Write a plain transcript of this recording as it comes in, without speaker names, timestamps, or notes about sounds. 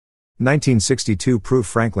1962 Proof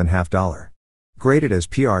Franklin half dollar. Graded as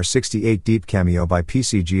PR68 Deep Cameo by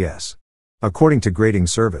PCGS. According to Grading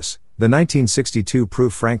Service, the 1962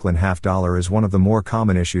 Proof Franklin half dollar is one of the more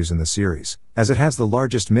common issues in the series, as it has the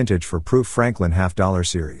largest mintage for Proof Franklin half dollar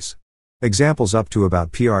series. Examples up to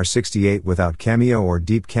about PR68 without cameo or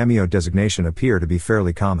deep cameo designation appear to be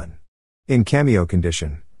fairly common. In cameo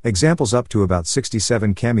condition, examples up to about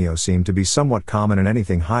 67 cameo seem to be somewhat common, and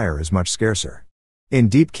anything higher is much scarcer. In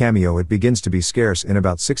deep cameo it begins to be scarce in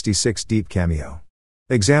about 66 deep cameo.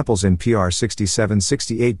 Examples in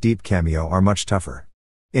PR67-68 deep cameo are much tougher.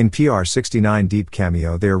 In PR69 deep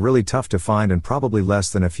cameo they are really tough to find, and probably less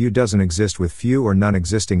than a few dozen exist, with few or none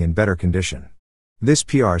existing in better condition. This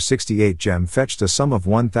PR68 gem fetched a sum of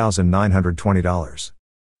 $1,920.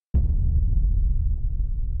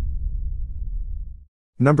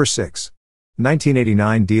 Number 6.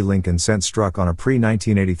 1989 D. Lincoln cent struck on a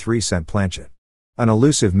pre-1983 cent planchet. An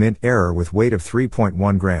elusive mint error with weight of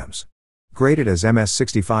 3.1 grams. Graded as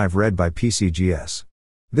MS65 read by PCGS.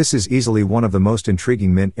 This is easily one of the most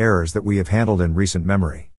intriguing mint errors that we have handled in recent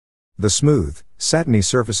memory. The smooth, satiny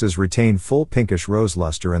surfaces retain full pinkish rose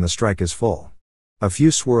luster and the strike is full. A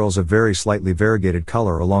few swirls of very slightly variegated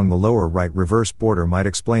color along the lower right reverse border might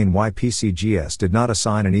explain why PCGS did not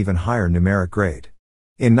assign an even higher numeric grade.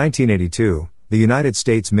 In 1982, the United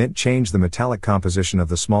States Mint changed the metallic composition of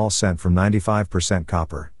the small cent from 95%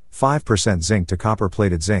 copper, 5% zinc to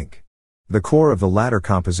copper-plated zinc. The core of the latter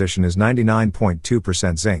composition is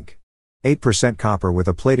 99.2% zinc, 8% copper with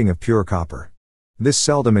a plating of pure copper. This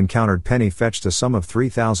seldom encountered penny fetched a sum of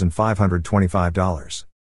 $3,525.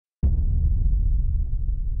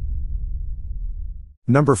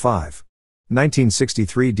 Number 5.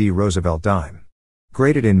 1963 D. Roosevelt dime.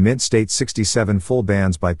 Graded in mint state 67 full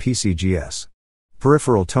bands by PCGS.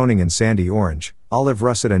 Peripheral toning in sandy orange, olive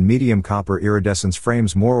russet and medium copper iridescence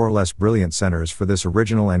frames more or less brilliant centers for this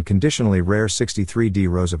original and conditionally rare 63D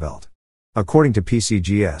Roosevelt. According to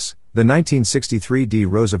PCGS, the 1963D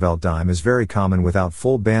Roosevelt dime is very common without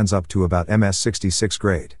full bands up to about MS66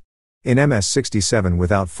 grade. In MS67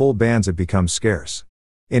 without full bands it becomes scarce.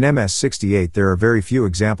 In MS68 there are very few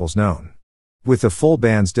examples known. With the full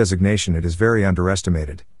bands designation it is very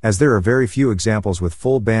underestimated, as there are very few examples with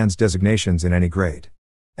full bands designations in any grade.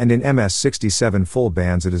 And in MS67 full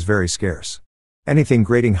bands it is very scarce. Anything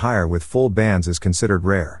grading higher with full bands is considered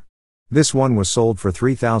rare. This one was sold for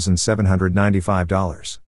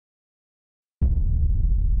 $3,795.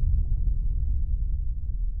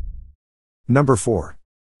 Number 4.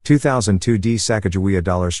 2002 D. Sacagawea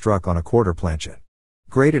dollar struck on a quarter planchet.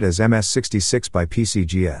 Graded as MS66 by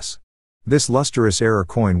PCGS. This lustrous error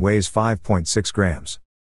coin weighs 5.6 grams.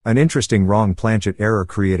 An interesting wrong planchet error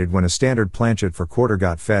created when a standard planchet for quarter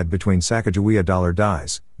got fed between Sacagawea dollar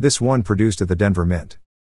dies, this one produced at the Denver Mint.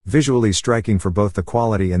 Visually striking for both the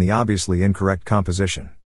quality and the obviously incorrect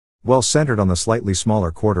composition. Well centered on the slightly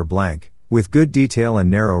smaller quarter blank, with good detail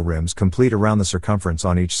and narrow rims complete around the circumference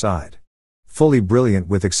on each side. Fully brilliant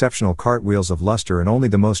with exceptional cartwheels of luster and only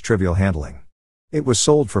the most trivial handling. It was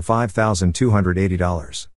sold for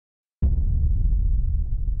 $5,280.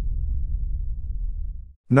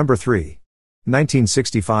 Number 3.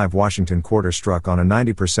 1965 Washington quarter struck on a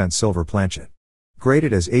 90% silver planchet.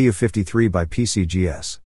 Graded as AU53 by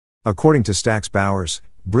PCGS. According to Stax Bowers,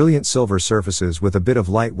 brilliant silver surfaces with a bit of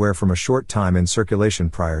light wear from a short time in circulation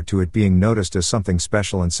prior to it being noticed as something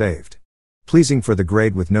special and saved. Pleasing for the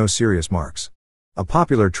grade with no serious marks. A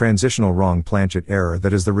popular transitional wrong planchet error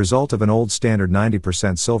that is the result of an old standard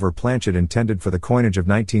 90% silver planchet intended for the coinage of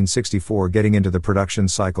 1964 getting into the production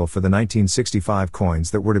cycle for the 1965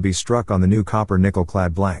 coins that were to be struck on the new copper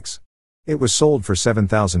nickel-clad blanks. It was sold for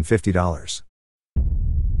 $7,050.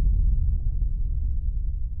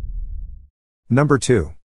 Number 2.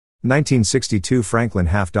 1962 Franklin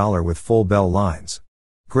half dollar with full bell lines.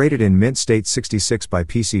 Graded in mint state 66 by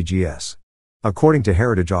PCGS. According to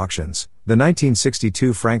Heritage Auctions, the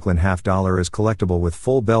 1962 Franklin half dollar is collectible with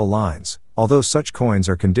full bell lines, although such coins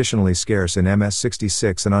are conditionally scarce in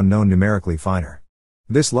MS66 and unknown numerically finer.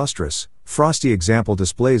 This lustrous, frosty example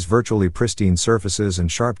displays virtually pristine surfaces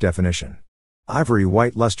and sharp definition. Ivory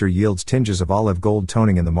white luster yields tinges of olive gold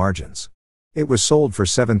toning in the margins. It was sold for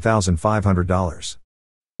 $7,500.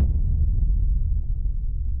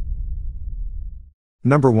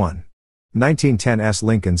 Number 1. 1910 S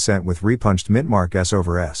Lincoln cent with repunched mint mark S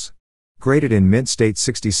over S. Graded in mint state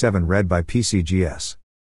 67 read by PCGS.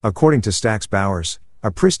 According to Stax Bowers, a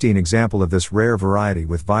pristine example of this rare variety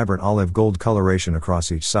with vibrant olive gold coloration across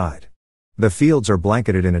each side. The fields are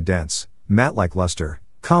blanketed in a dense, matte-like luster,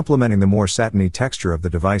 complementing the more satiny texture of the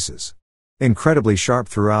devices. Incredibly sharp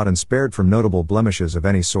throughout and spared from notable blemishes of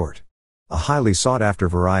any sort. A highly sought-after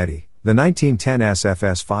variety, the 1910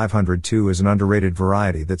 SFS 502 is an underrated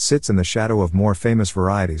variety that sits in the shadow of more famous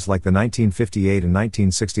varieties like the 1958 and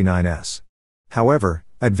 1969 S. However,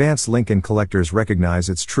 advanced Lincoln collectors recognize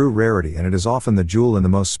its true rarity, and it is often the jewel in the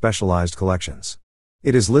most specialized collections.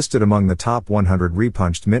 It is listed among the top 100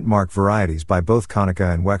 repunched mint mark varieties by both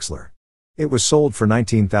Konica and Wexler. It was sold for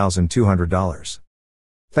 $19,200.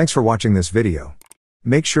 Thanks for watching this video.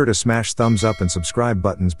 Make sure to smash thumbs up and subscribe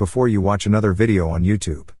buttons before you watch another video on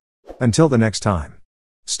YouTube. Until the next time.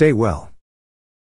 Stay well.